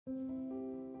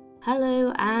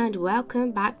Hello and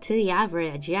welcome back to The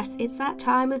Average. Yes, it's that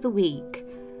time of the week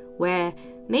where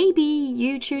maybe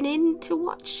you tune in to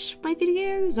watch my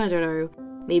videos, I don't know.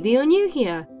 Maybe you're new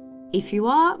here. If you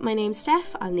are, my name's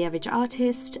Steph, I'm The Average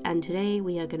Artist, and today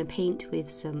we are going to paint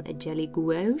with some jelly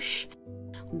gouache.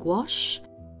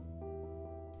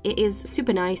 It is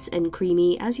super nice and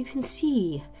creamy, as you can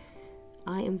see.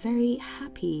 I am very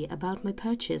happy about my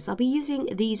purchase. I'll be using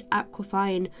these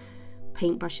Aquafine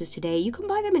paintbrushes today. You can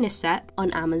buy them in a set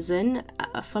on Amazon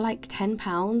for like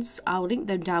 £10. I'll link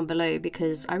them down below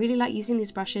because I really like using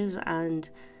these brushes and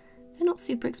they're not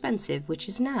super expensive, which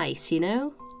is nice, you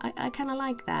know? I kind of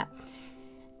like that.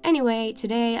 Anyway,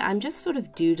 today I'm just sort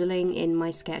of doodling in my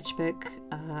sketchbook.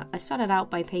 I started out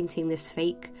by painting this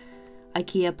fake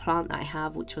IKEA plant that I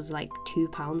have, which was like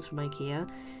 £2 from IKEA,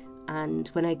 and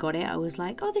when I got it I was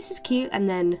like, oh, this is cute, and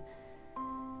then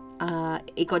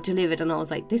it got delivered and I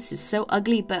was like, this is so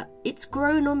ugly, but it's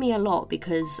grown on me a lot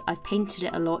because I've painted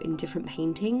it a lot in different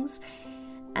paintings,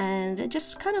 and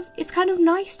it's kind of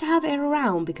nice to have it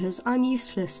around because I'm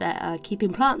useless at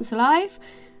keeping plants alive,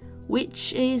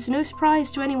 which is no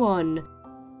surprise to anyone.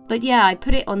 But yeah, I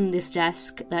put it on this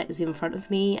desk that is in front of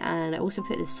me, and I also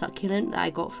put this succulent that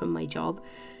I got from my job.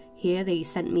 Here they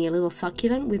sent me a little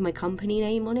succulent with my company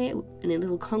name on it in a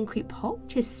little concrete pot,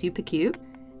 which is super cute.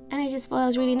 And I just thought that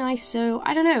was really nice, so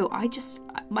I don't know,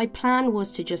 my plan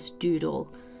was to just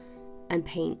doodle and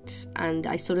paint, and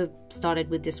I sort of started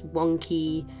with this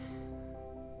wonky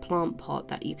plant pot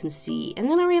that you can see,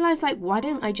 and then I realised, like, why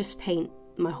don't I just paint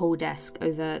my whole desk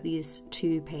over these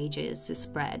 2 pages, this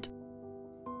spread.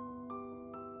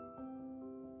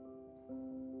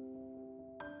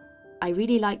 I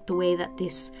really like the way that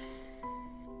this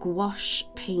gouache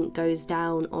paint goes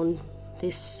down on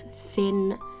this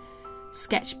thin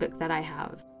sketchbook that I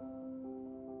have.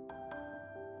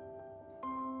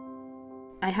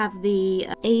 I have the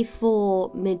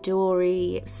A4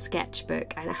 Midori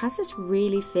sketchbook, and it has this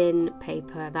really thin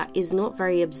paper that is not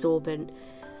very absorbent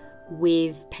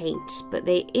with paint, but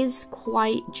it is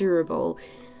quite durable.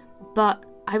 But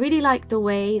I really like the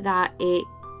way that it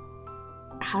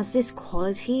has this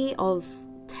quality of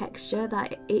texture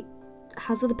that it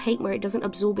has with the paint where it doesn't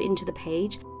absorb it into the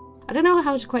page. I don't know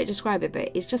how to quite describe it,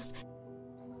 but it's just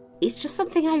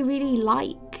something I really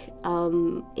like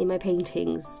in my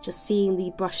paintings, just seeing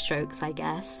the brush strokes, I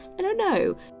guess. I don't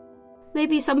know.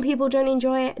 Maybe some people don't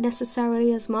enjoy it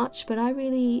necessarily as much, but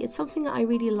it's something that I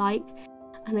really like,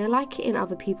 and I like it in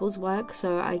other people's work,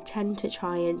 so I tend to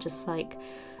try and just like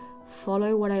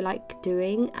follow what I like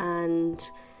doing, and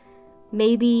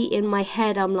maybe in my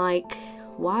head I'm like,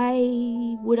 why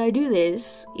would I do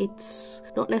this? It's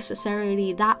not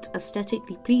necessarily that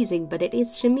aesthetically pleasing, but it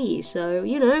is to me, so,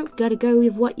 you know, gotta go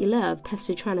with what you love.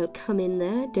 Pesto trying to come in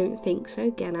there, don't think so,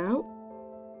 get out.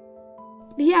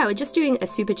 But yeah, we're just doing a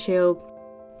super chill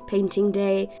painting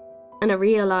day, and I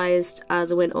realised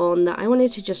as I went on that I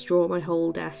wanted to just draw my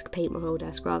whole desk, paint my whole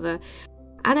desk rather,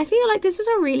 and I feel like this is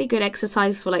a really good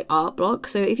exercise for like art block.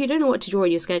 So if you don't know what to draw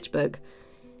in your sketchbook,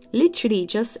 literally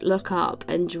just look up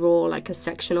and draw like a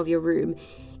section of your room,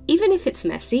 even if it's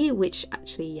messy, which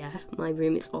actually, yeah, my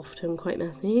room is often quite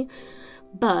messy,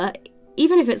 but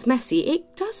even if it's messy,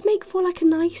 it does make for like a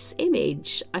nice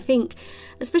image. I think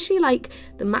especially like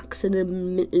the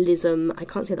maximalism, I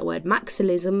can't say that word,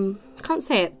 maximalism, can't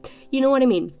say it, you know what I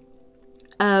mean,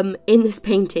 in this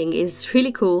painting is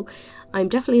really cool. I'm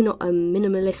definitely not a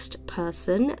minimalist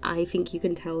person, I think you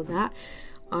can tell that.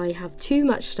 I have too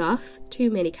much stuff, too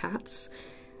many cats,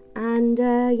 and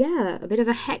yeah, a bit of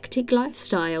a hectic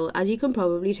lifestyle, as you can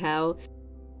probably tell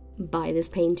by this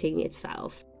painting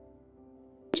itself.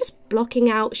 Just blocking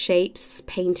out shapes,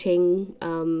 painting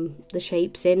the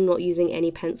shapes in, not using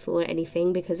any pencil or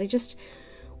anything, because I just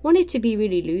wanted to be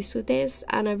really loose with this,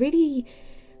 and I really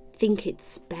think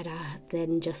it's better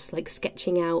than just like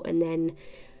sketching out and then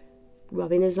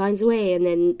rubbing those lines away and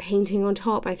then painting on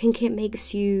top. I think it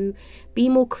makes you be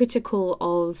more critical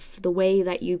of the way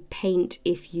that you paint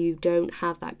if you don't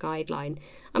have that guideline.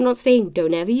 I'm not saying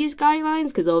don't ever use guidelines,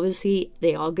 because obviously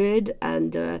they are good,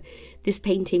 and this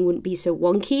painting wouldn't be so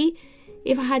wonky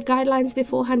if I had guidelines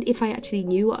beforehand. If I actually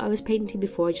knew what I was painting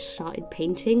before I just started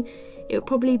painting, it would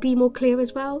probably be more clear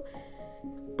as well.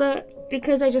 But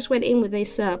because I just went in with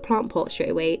this plant pot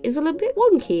straight away, it's a little bit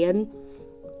wonky, and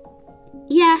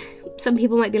yeah, some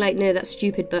people might be like, no, that's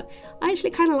stupid, but I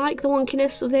actually kind of like the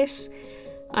wonkiness of this.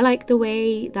 I like the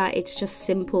way that it's just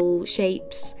simple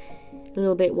shapes, a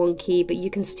little bit wonky, but you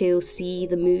can still see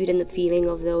the mood and the feeling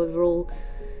of the overall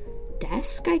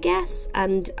desk, I guess,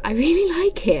 and I really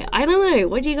like it. I don't know,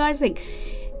 what do you guys think?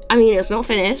 I mean, it's not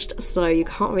finished, so you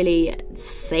can't really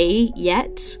say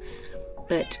yet,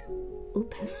 But, oh,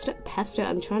 pesto,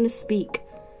 I'm trying to speak.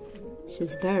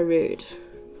 She's very rude.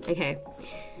 Okay.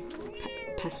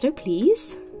 Pesto,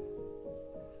 please.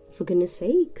 For goodness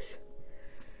sakes.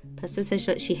 Pesto says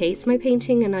that she hates my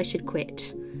painting and I should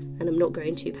quit. And I'm not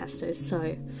going to, Pesto,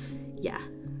 so yeah.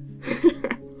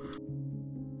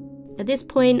 At this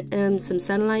point, some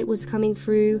sunlight was coming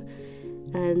through,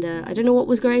 and I don't know what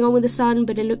was going on with the sun,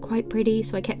 but it looked quite pretty,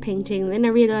 so I kept painting. And then I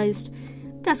realised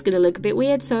that's gonna look a bit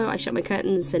weird, so I shut my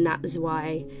curtains, and that is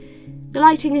why the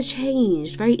lighting has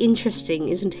changed. Very interesting,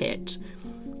 isn't it?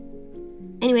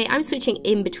 Anyway, I'm switching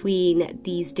in between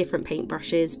these different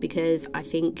paintbrushes because I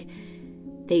think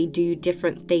they do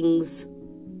different things.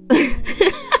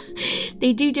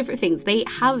 They do different things. They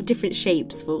have different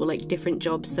shapes for like different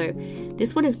jobs. So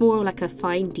this one is more like a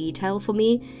fine detail for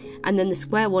me, and then the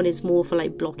square one is more for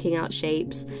like blocking out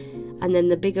shapes, and then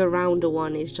the bigger rounder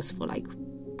one is just for like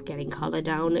getting colour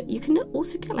down. You can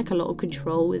also get like a lot of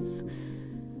control with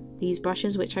these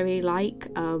brushes, which I really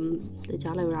like. The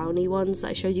Daler-Rowney ones that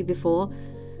I showed you before.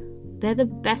 They're the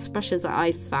best brushes that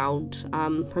I've found.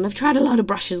 And I've tried a lot of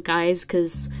brushes, guys,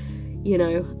 because you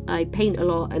know, I paint a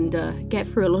lot and get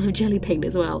through a lot of jelly paint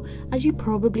as well, as you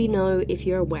probably know if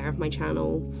you're aware of my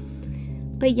channel.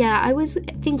 But yeah, I was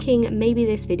thinking maybe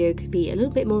this video could be a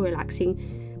little bit more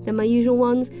relaxing than my usual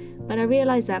ones, but I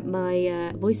realised that my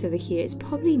voiceover here is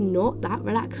probably not that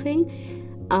relaxing.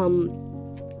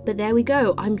 But there we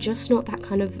go, I'm just not that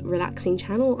kind of relaxing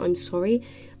channel, I'm sorry.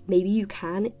 Maybe you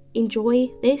can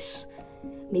enjoy this,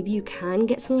 maybe you can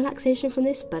get some relaxation from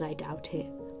this, but I doubt it.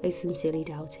 I sincerely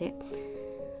doubt it.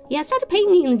 Yeah, I started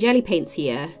painting in the jelly paints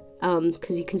here,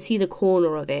 because you can see the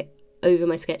corner of it over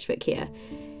my sketchbook here.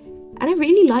 And I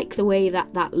really like the way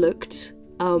that that looked.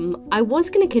 I was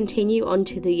going to continue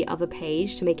onto the other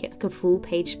page to make it like a full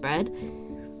page spread.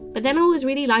 But then I was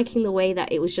really liking the way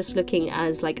that it was just looking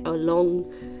as like a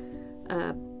long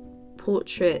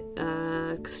portrait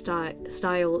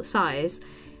style size.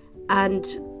 And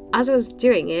as I was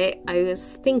doing it, I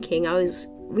was thinking I was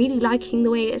really liking the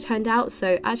way it turned out,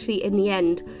 so actually in the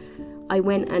end I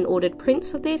went and ordered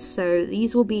prints of this, so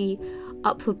these will be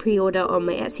up for pre-order on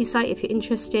my Etsy site if you're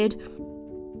interested.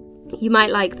 You might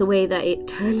like the way that it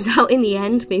turns out in the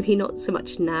end, maybe not so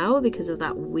much now because of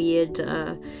that weird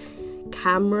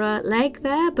camera leg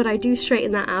there, but I do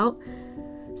straighten that out.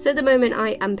 So at the moment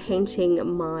I am painting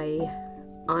my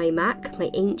iMac, my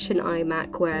ancient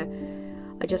iMac, where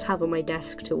I just have on my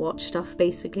desk to watch stuff,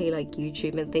 basically, like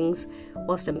YouTube and things,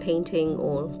 whilst I'm painting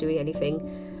or doing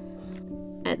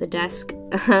anything at the desk.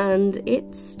 And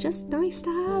it's just nice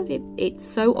to have. It's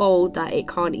so old that it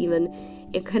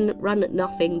can run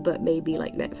nothing but maybe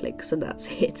like Netflix, and that's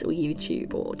it, or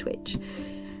YouTube or Twitch.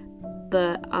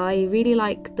 But I really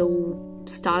like the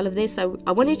style of this. I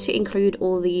wanted to include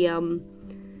all the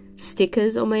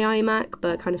stickers on my iMac,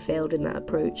 but kind of failed in that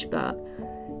approach, but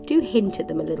do hint at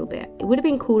them a little bit. It would have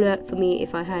been cooler for me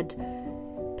if I had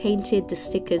painted the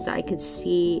stickers that I could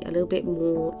see a little bit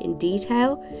more in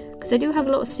detail, because I do have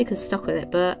a lot of stickers stuck on it,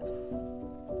 but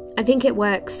I think it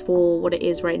works for what it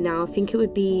is right now. I think it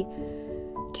would be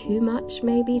too much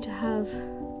maybe to have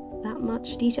that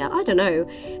much detail. I don't know,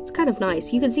 it's kind of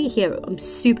nice. You can see here I'm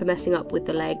super messing up with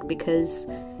the leg because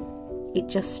it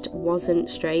just wasn't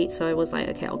straight, so I was like,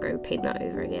 okay, I'll go paint that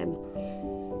over again.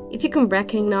 If you can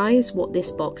recognize what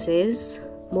this box is,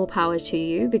 more power to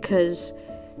you, because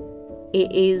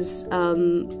it is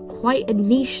quite a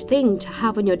niche thing to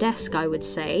have on your desk, I would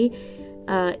say.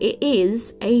 It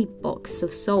is a box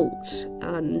of salt,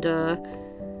 and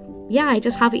yeah, I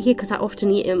just have it here because I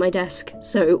often eat it at my desk,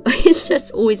 so it's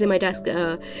just always in my desk.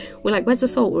 We're like, where's the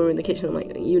salt? We're in the kitchen. I'm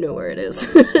like, you know where it is.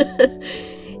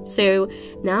 So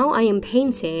now I am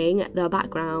painting the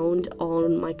background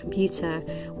on my computer,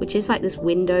 which is like this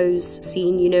Windows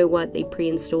scene, you know, what they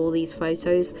pre-install these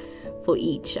photos for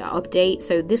each update.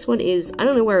 So this one is, I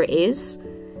don't know where it is.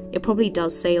 It probably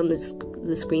does say on the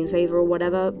screensaver or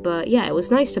whatever, but yeah, it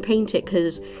was nice to paint it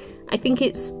because I think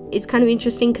it's kind of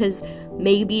interesting, because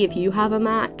maybe if you have a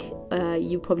Mac,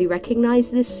 you probably recognize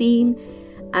this scene,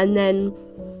 and then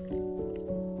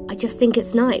I just think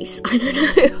it's nice. I don't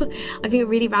know. I think it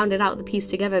really rounded out the piece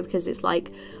together, because it's like,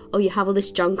 oh, you have all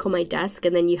this junk on my desk,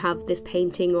 and then you have this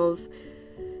painting of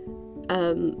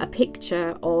a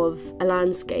picture of a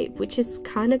landscape, which is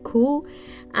kind of cool,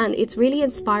 and it's really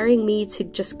inspiring me to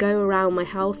just go around my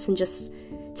house and just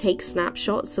take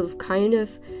snapshots of kind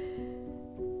of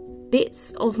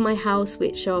bits of my house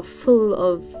which are full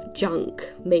of junk,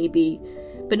 maybe.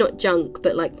 But not junk,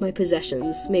 but like my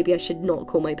possessions. Maybe I should not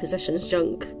call my possessions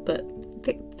junk, but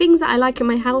things that I like in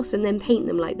my house, and then paint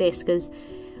them like this, because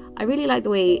I really like the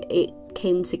way it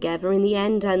came together in the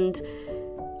end. And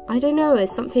I don't know,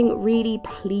 there's something really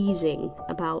pleasing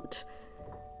about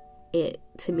it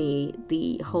to me,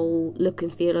 the whole look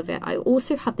and feel of it. I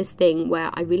also have this thing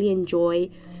where I really enjoy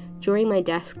drawing my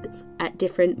desks at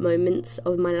different moments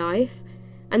of my life,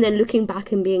 and then looking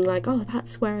back and being like, oh,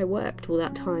 that's where I worked all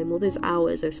that time, all those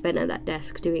hours I've spent at that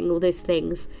desk doing all those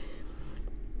things,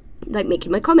 like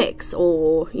making my comics,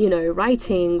 or, you know,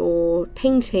 writing, or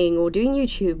painting, or doing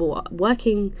YouTube, or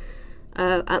working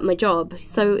at my job.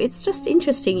 So it's just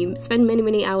interesting. You spend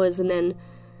many hours, and then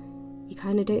you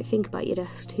kind of don't think about your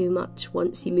desk too much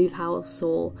once you move house,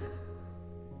 or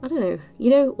I don't know, you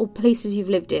know, or places you've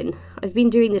lived in. I've been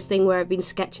doing this thing where I've been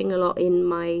sketching a lot in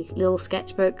my little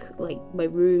sketchbook, like my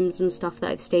rooms and stuff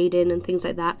that I've stayed in and things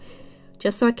like that,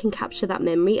 just so I can capture that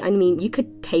memory. I mean, you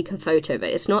could take a photo, but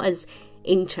it's not as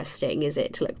interesting, is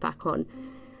it, to look back on?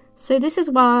 So this is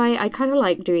why I kind of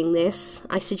like doing this.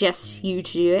 I suggest you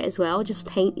to do it as well. Just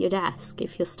paint your desk.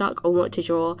 If you're stuck on what to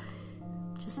draw,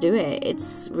 just do it.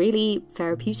 It's really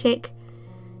therapeutic.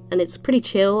 And it's pretty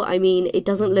chill. I mean, it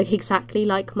doesn't look exactly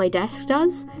like my desk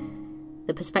does.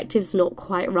 The perspective's not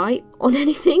quite right on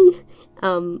anything,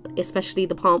 especially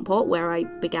the plant pot where I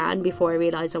began before I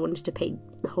realised I wanted to paint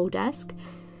the whole desk.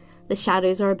 The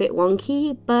shadows are a bit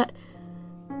wonky, but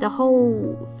the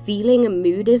whole feeling and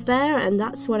mood is there, and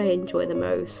that's what I enjoy the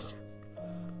most.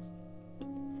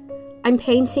 I'm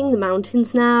painting the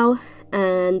mountains now,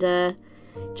 and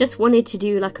just wanted to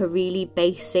do like a really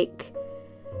basic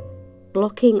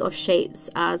blocking of shapes.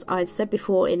 As I've said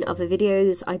before in other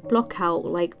videos, I block out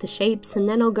like the shapes and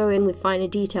then I'll go in with finer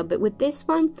detail, but with this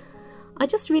one I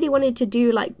just really wanted to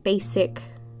do like basic,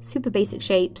 super basic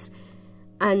shapes,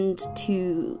 and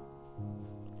to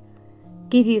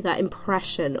give you that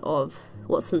impression of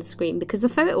what's on the screen, because the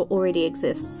photo already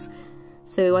exists,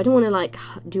 so I don't want to like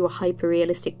do a hyper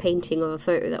realistic painting of a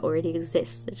photo that already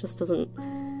exists. It just doesn't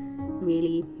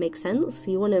really make sense.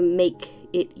 You want to make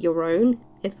it your own,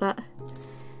 if that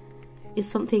is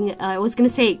something. I was going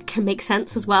to say it can make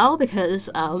sense as well, because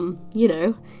you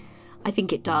know, I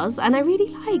think it does, and I really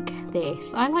like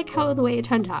this. I like how the way it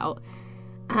turned out,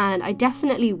 and I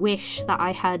definitely wish that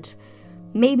I had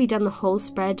maybe done the whole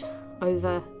spread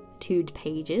over 2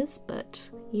 pages,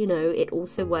 but you know, it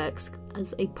also works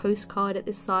as a postcard at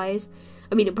this size.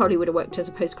 I mean, it probably would have worked as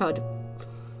a postcard,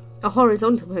 a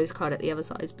horizontal postcard at the other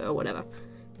size, but whatever.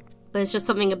 But it's just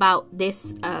something about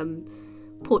this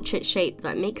portrait shape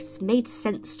that made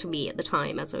sense to me at the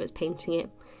time as I was painting it.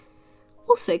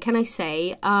 Also, can I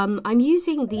say, I'm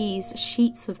using these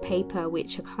sheets of paper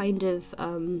which are kind of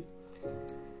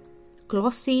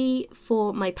glossy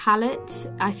for my palette.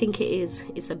 I think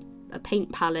it's a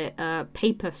paint palette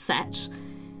paper set,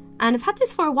 and I've had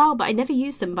this for a while but I never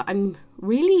used them, but I'm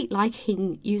really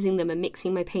liking using them and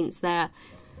mixing my paints there.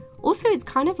 Also, it's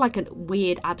kind of like a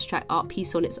weird abstract art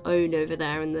piece on its own over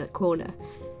there in the corner.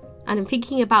 And I'm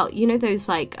thinking about, you know, those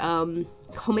like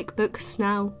comic books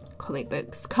now,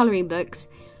 colouring books,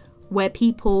 where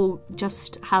people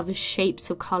just have shapes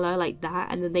of colour like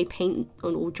that, and then they paint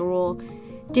or draw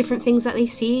different things that they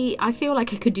see. I feel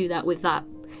like I could do that with that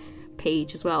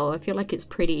page as well. I feel like it's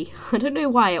pretty. I don't know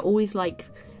why, I always like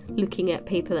looking at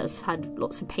paper that's had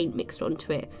lots of paint mixed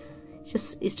onto it.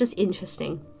 It's just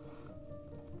interesting.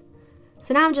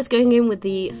 So now I'm just going in with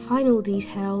the final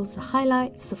details, the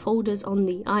highlights, the folders on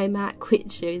the iMac,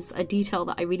 which is a detail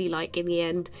that I really like in the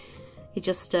end. It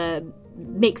just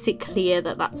makes it clear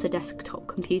that that's a desktop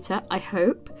computer, I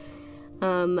hope.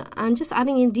 And just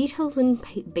adding in details and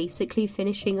basically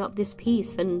finishing up this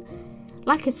piece. And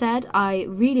like I said, I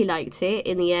really liked it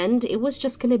in the end. It was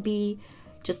just going to be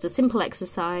just a simple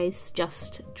exercise,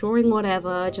 just drawing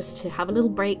whatever, just to have a little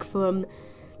break from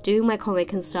doing my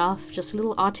comic and stuff, just a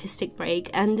little artistic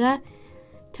break, and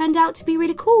turned out to be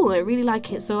really cool. I really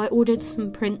like it. So I ordered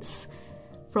some prints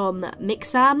from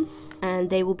Mixam, and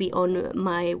they will be on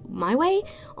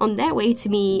on their way to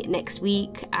me next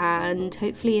week, and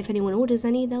hopefully if anyone orders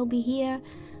any, they'll be here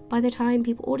by the time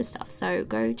people order stuff. So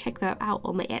go check that out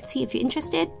on my Etsy if you're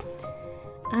interested.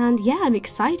 And yeah, I'm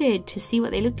excited to see what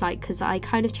they look like, because I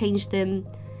kind of changed them.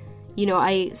 You know,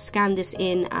 I scanned this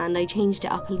in and I changed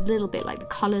it up a little bit, like the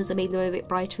colours, I made them a bit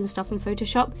brighter and stuff in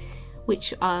Photoshop,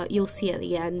 which you'll see at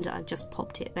the end. I've just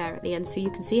popped it there at the end so you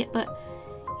can see it. But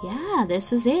yeah,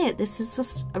 this is it. This is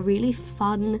just a really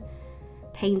fun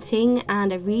painting,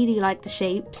 and I really like the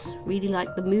shapes, really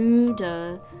like the mood,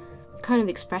 kind of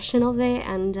expression of it,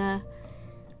 and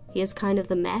here's kind of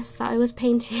the mess that I was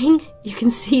painting. You can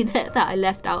see that I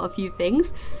left out a few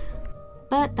things.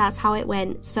 but that's how it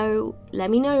went. So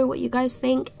let me know what you guys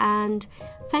think, and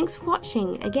thanks for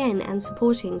watching again and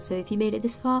supporting. So if you made it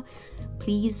this far,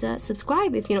 please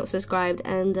subscribe if you're not subscribed,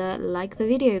 and like the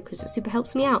video because it super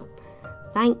helps me out.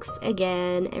 Thanks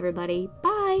again, everybody.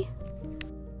 Bye!